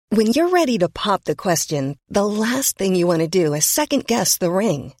When you're ready to pop the question, the last thing you want to do is second-guess the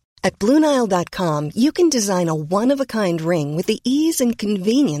ring. At BlueNile.com, you can design a one-of-a-kind ring with the ease and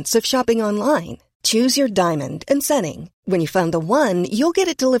convenience of shopping online. Choose your diamond and setting. When you find the one, you'll get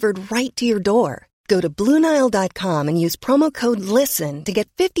it delivered right to your door. Go to BlueNile.com and use promo code LISTEN to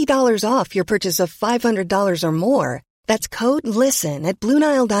get $50 off your purchase of $500 or more. That's code LISTEN at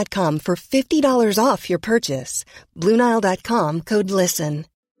BlueNile.com for $50 off your purchase. BlueNile.com, code LISTEN.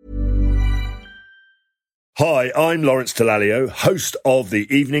 Hi, I'm Lawrence Dallaglio, host of the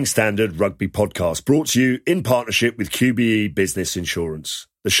Evening Standard Rugby Podcast, brought to you in partnership with QBE Business Insurance.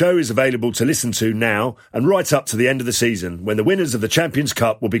 The show is available to listen to now and right up to the end of the season, when the winners of the Champions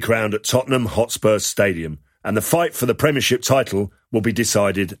Cup will be crowned at Tottenham Hotspur Stadium, and the fight for the Premiership title will be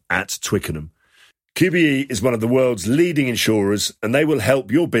decided at Twickenham. QBE is one of the world's leading insurers, and they will help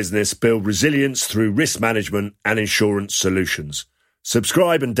your business build resilience through risk management and insurance solutions.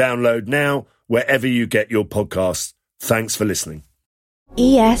 Subscribe and download now wherever you get your podcasts. Thanks for listening.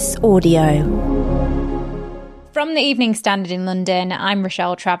 ES Audio. From the Evening Standard in London, I'm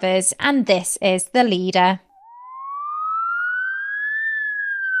Rochelle Travers, and this is The Leader.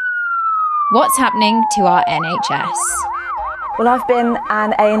 What's happening to our NHS? Well, I've been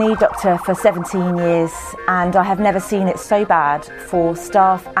an A&E doctor for 17 years, and I have never seen it so bad for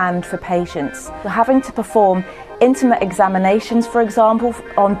staff and for patients. We're having to perform intimate examinations, for example,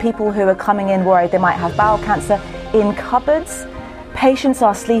 on people who are coming in worried they might have bowel cancer in cupboards. Patients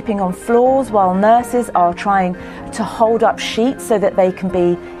are sleeping on floors while nurses are trying to hold up sheets so that they can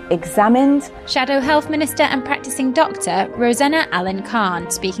be examined. Shadow Health Minister and practising doctor Rosanna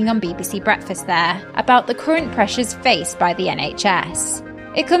Allen-Khan speaking on BBC Breakfast there about the current pressures faced by the NHS.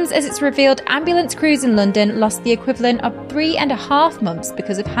 It comes as it's revealed ambulance crews in London lost the equivalent of 3.5 months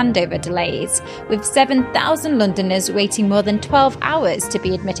because of handover delays, with 7,000 Londoners waiting more than 12 hours to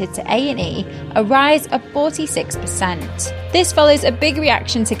be admitted to A&E, a rise of 46%. This follows a big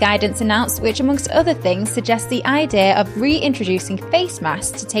reaction to guidance announced, which amongst other things suggests the idea of reintroducing face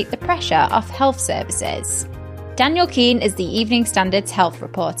masks to take the pressure off health services. Daniel Keane is the Evening Standard's health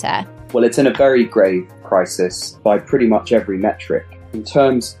reporter. Well, it's in a very grave crisis by pretty much every metric. In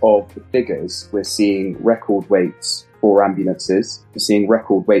terms of the figures, we're seeing record waits for ambulances, we're seeing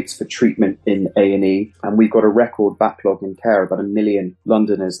record waits for treatment in A&E, and we've got a record backlog in care, about 1 million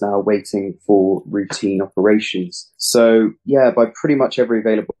Londoners now waiting for routine operations. So, yeah, by pretty much every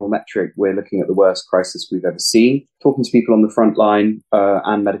available metric, we're looking at the worst crisis we've ever seen. Talking to people on the front line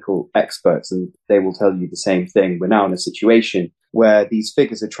and medical experts, and they will tell you the same thing. We're now in a situation where these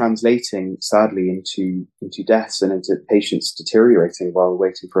figures are translating, sadly, into deaths and into patients deteriorating while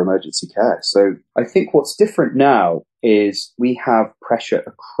waiting for emergency care. So I think what's different now is we have pressure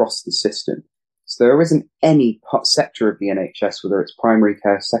across the system. So there isn't any sector of the NHS, whether it's primary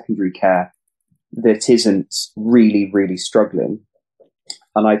care, secondary care, that isn't really, really struggling.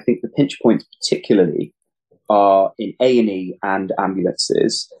 And I think the pinch points particularly are in A&E and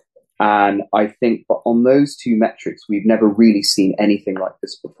ambulances. And I think on those two metrics, we've never really seen anything like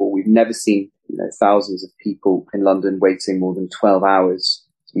this before. We've never seen thousands of people in London waiting more than 12 hours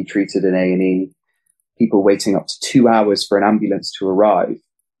to be treated in A&E, people waiting up to 2 hours for an ambulance to arrive.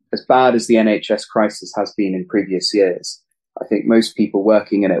 As bad as the NHS crisis has been in previous years, I think most people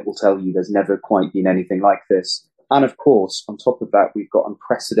working in it will tell you there's never quite been anything like this. And of course, on top of that, we've got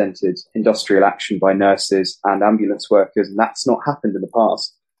unprecedented industrial action by nurses and ambulance workers, and that's not happened in the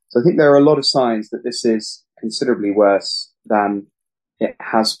past. So I think there are a lot of signs that this is considerably worse than it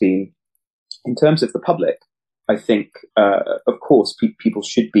has been. In terms of the public, I think, of course, people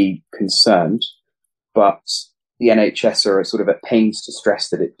should be concerned, but the NHS are sort of at pains to stress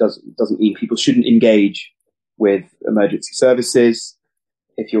that it doesn't mean people shouldn't engage with emergency services.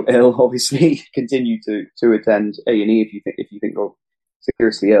 If you're ill, obviously, continue to attend A&E if you think you're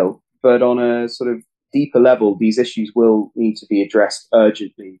seriously ill. But on a sort of deeper level, these issues will need to be addressed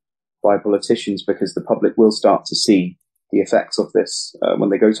urgently by politicians, because the public will start to see the effects of this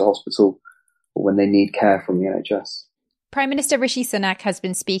when they go to hospital or when they need care from the NHS. Prime Minister Rishi Sunak has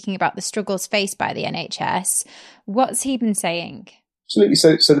been speaking about the struggles faced by the NHS. What's he been saying? Absolutely.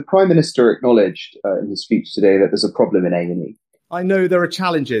 So the Prime Minister acknowledged in his speech today that there's a problem in A&E. I know there are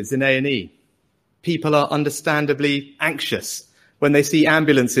challenges in A&E. People are understandably anxious when they see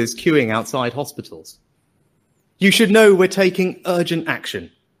ambulances queuing outside hospitals. You should know we're taking urgent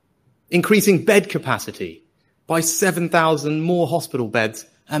action, increasing bed capacity by 7,000 more hospital beds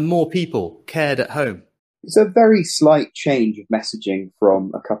and more people cared at home. It's a very slight change of messaging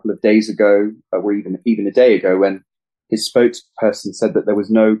from a couple of days ago, or even a day ago, when his spokesperson said that there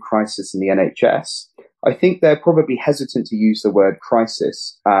was no crisis in the NHS. I think they're probably hesitant to use the word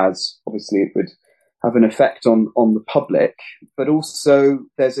crisis, as obviously it would have an effect on the public, but also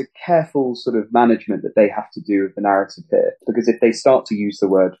there's a careful sort of management that they have to do of the narrative here, because if they start to use the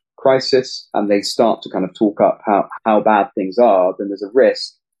word crisis and they start to kind of talk up how bad things are, then there's a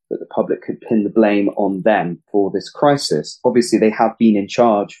risk that the public could pin the blame on them for this crisis. Obviously, they have been in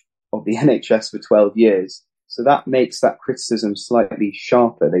charge of the NHS for 12 years. So that makes that criticism slightly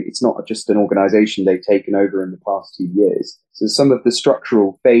sharper. It's not just an organisation they've taken over in the past 2 years. So some of the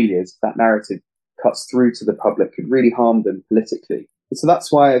structural failures that narrative cuts through to the public could really harm them politically. And so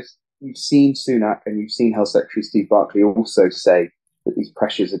that's why you've seen Sunak and you've seen Health Secretary Steve Barclay also say that these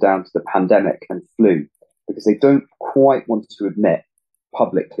pressures are down to the pandemic and flu, because they don't quite want to admit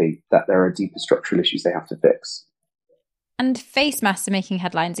publicly that there are deeper structural issues they have to fix. And face masks are making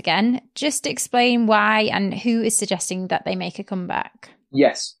headlines again. Just explain why and who is suggesting that they make a comeback.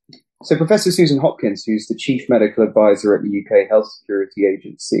 Yes. So Professor Susan Hopkins, who's the Chief Medical Advisor at the UK Health Security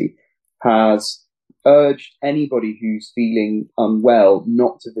Agency, has urged anybody who's feeling unwell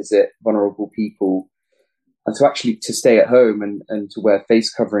not to visit vulnerable people and to stay at home and to wear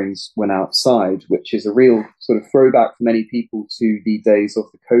face coverings when outside, which is a real sort of throwback for many people to the days of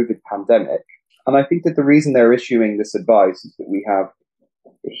the COVID pandemic. And I think that the reason they're issuing this advice is that we have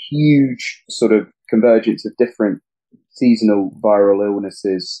a huge sort of convergence of different seasonal viral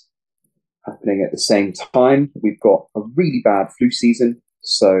illnesses happening at the same time. We've got a really bad flu season.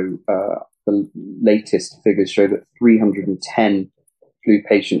 So the latest figures show that 310 flu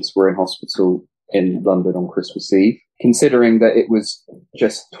patients were in hospital in London on Christmas Eve. Considering that it was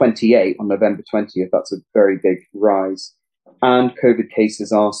just 28 on November 20th, that's a very big rise. And COVID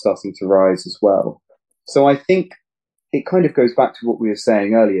cases are starting to rise as well. So I think it kind of goes back to what we were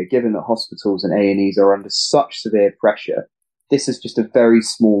saying earlier. Given that hospitals and A&Es are under such severe pressure, this is just a very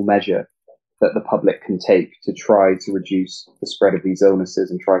small measure that the public can take to try to reduce the spread of these illnesses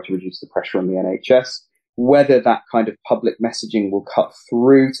and try to reduce the pressure on the NHS. Whether that kind of public messaging will cut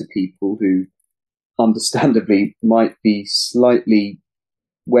through to people who understandably might be slightly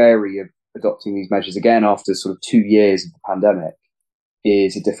wary of adopting these measures again after sort of 2 years of the pandemic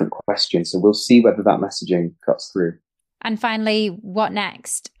is a different question. So we'll see whether that messaging cuts through. And finally, what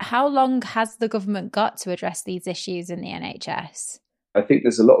next? How long has the government got to address these issues in the NHS? I think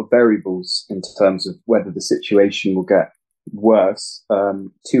there's a lot of variables in terms of whether the situation will get worse.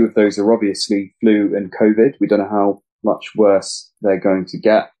 Two of those are obviously flu and COVID. We don't know how much worse they're going to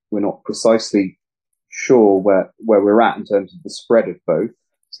get. We're not precisely sure where we're at in terms of the spread of both.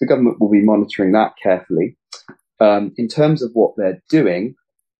 So the government will be monitoring that carefully. In terms of what they're doing,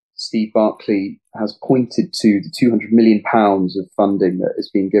 Steve Barclay has pointed to the £200 million of funding that has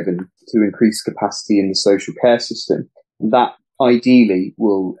been given to increase capacity in the social care system. And that ideally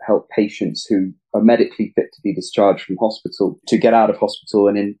will help patients who are medically fit to be discharged from hospital to get out of hospital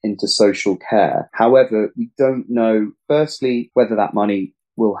and into social care. However, we don't know, firstly, whether that money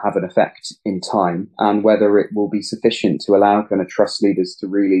will have an effect in time and whether it will be sufficient to allow kind of trust leaders to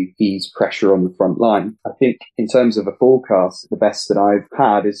really ease pressure on the front line. I think in terms of a forecast, the best that I've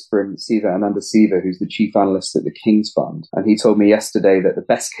had is from Ananda Siva, who's the chief analyst at the King's Fund. And he told me yesterday that the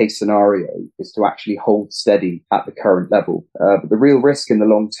best case scenario is to actually hold steady at the current level. But the real risk in the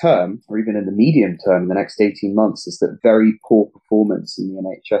long term, or even in the medium term, in the next 18 months, is that very poor performance in the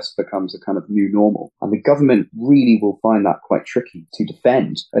NHS becomes a kind of new normal. And the government really will find that quite tricky to defend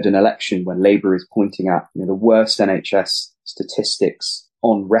at an election when Labour is pointing at the worst NHS statistics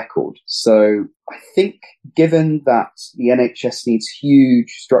on record. So I think given that the NHS needs huge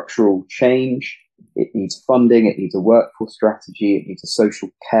structural change, it needs funding, it needs a workforce strategy, it needs a social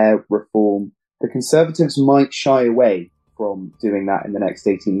care reform, the Conservatives might shy away from doing that in the next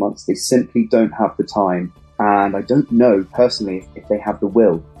 18 months. They simply don't have the time. And I don't know personally if they have the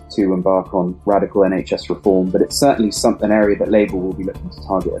will to embark on radical NHS reform, but it's certainly an area that Labour will be looking to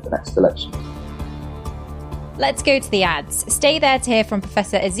target at the next election. Let's go to the ads. Stay there to hear from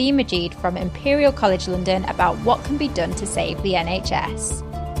Professor Azim Majid from Imperial College London about what can be done to save the NHS.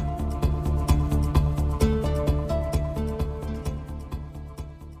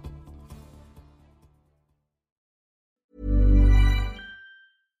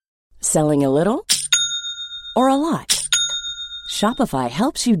 Selling a little or a lot? Shopify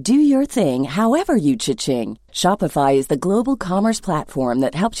helps you do your thing however you cha-ching. Shopify is the global commerce platform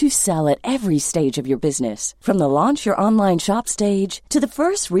that helps you sell at every stage of your business. From the launch your online shop stage to the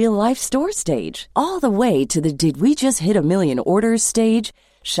first real-life store stage, all the way to the did we just hit a million orders stage.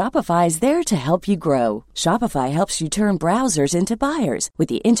 Shopify is there to help you grow. Shopify helps you turn browsers into buyers with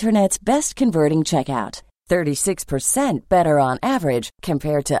the internet's best converting checkout. 36% better on average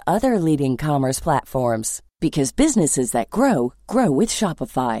compared to other leading commerce platforms. Because businesses that grow, grow with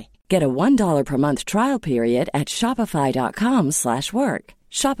Shopify. Get a $1 per month trial period at shopify.com/work.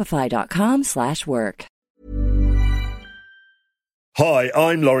 Shopify.com/work. Hi,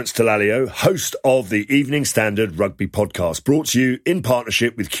 I'm Lawrence Dallaglio, host of the Evening Standard Rugby Podcast, brought to you in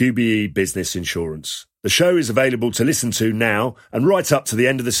partnership with QBE Business Insurance. The show is available to listen to now and right up to the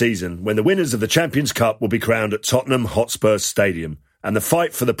end of the season, when the winners of the Champions Cup will be crowned at Tottenham Hotspur Stadium, and the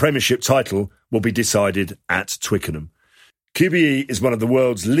fight for the Premiership title will be decided at Twickenham. QBE is one of the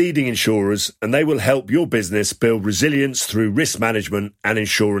world's leading insurers, and they will help your business build resilience through risk management and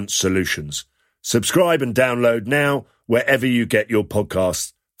insurance solutions. Subscribe and download now wherever you get your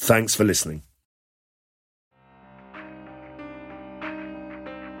podcasts. Thanks for listening.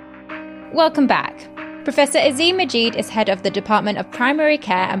 Welcome back. Professor Azim Majid is head of the Department of Primary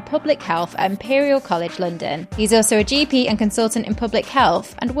Care and Public Health at Imperial College London. He's also a GP and consultant in public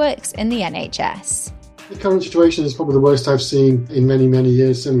health and works in the NHS. The current situation is probably the worst I've seen in many, many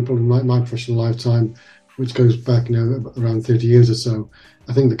years, certainly probably my professional lifetime, which goes back around 30 years or so.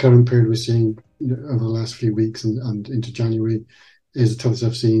 I think the current period we're seeing over the last few weeks and into January is the toughest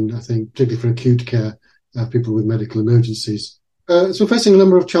I've seen, I think, particularly for acute care, people with medical emergencies. So we're facing a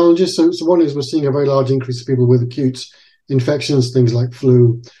number of challenges. So one is we're seeing a very large increase of people with acute infections, things like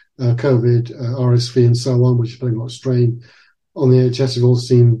flu, COVID, RSV and so on, which is putting a lot of strain on the NHS. We've also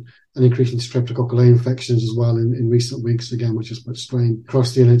seen an increase in streptococcal A infections as well in recent weeks, again, which has put strain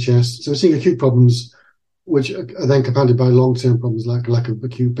across the NHS. So we're seeing acute problems, which are then compounded by long-term problems like a lack of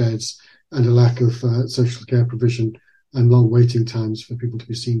acute beds and a lack of social care provision and long waiting times for people to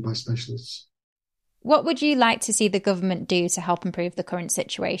be seen by specialists. What would you like to see the government do to help improve the current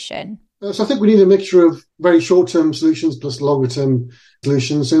situation? So I think we need a mixture of very short-term solutions plus longer-term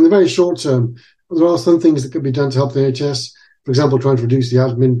solutions. So in the very short term, there are some things that could be done to help the NHS. For example, trying to reduce the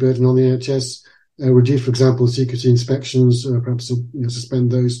admin burden on the NHS, reduce, for example, secrecy inspections, perhaps suspend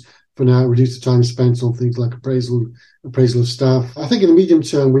those for now, reduce the time spent on things like appraisal of staff. I think in the medium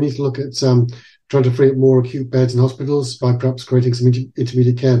term, we need to look at trying to free up more acute beds in hospitals by perhaps creating some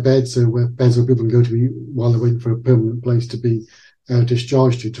intermediate care beds, so beds where people can go to while they're waiting for a permanent place to be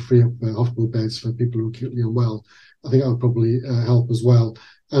discharged to free up hospital beds for people who are acutely unwell. I think that would probably help as well.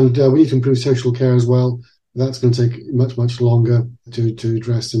 And we need to improve social care as well. That's going to take much, much longer to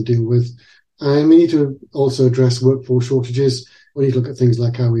address and deal with. And we need to also address workforce shortages. We need to look at things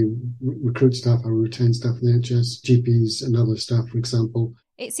like how we recruit staff, how we retain staff in the NHS, GPs and other staff, for example.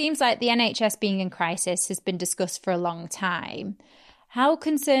 It seems like the NHS being in crisis has been discussed for a long time. How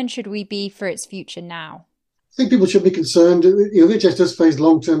concerned should we be for its future now? I think people should be concerned. The NHS does face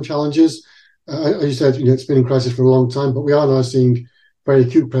long-term challenges. As you said, it's been in crisis for a long time, but we are now seeing very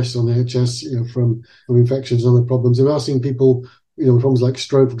acute pressures on the NHS, from infections and other problems. And we are seeing people, with problems like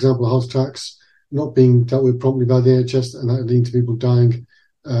stroke, for example, heart attacks, not being dealt with promptly by the NHS, and that leading to people dying,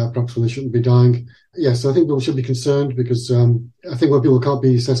 perhaps when they shouldn't be dying. Yes, I think people should be concerned because I think when people can't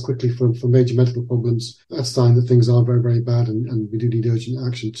be assessed quickly for major medical problems, that's a sign that things are very, very bad, and we do need urgent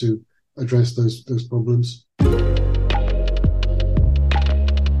action to address those problems.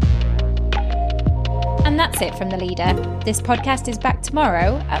 And that's it from The Leader. This podcast is back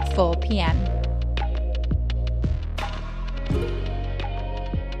tomorrow at 4 p.m.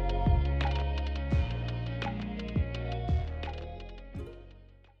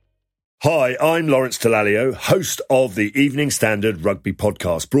 Hi, I'm Lawrence Dallaglio, host of the Evening Standard Rugby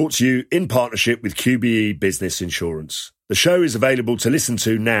Podcast, brought to you in partnership with QBE Business Insurance. The show is available to listen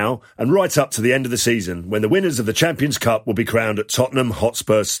to now and right up to the end of the season, when the winners of the Champions Cup will be crowned at Tottenham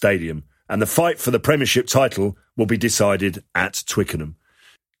Hotspur Stadium, and the fight for the Premiership title will be decided at Twickenham.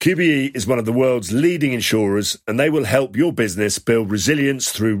 QBE is one of the world's leading insurers, and they will help your business build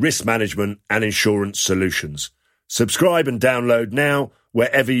resilience through risk management and insurance solutions. Subscribe and download now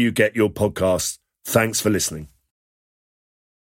wherever you get your podcasts. Thanks for listening.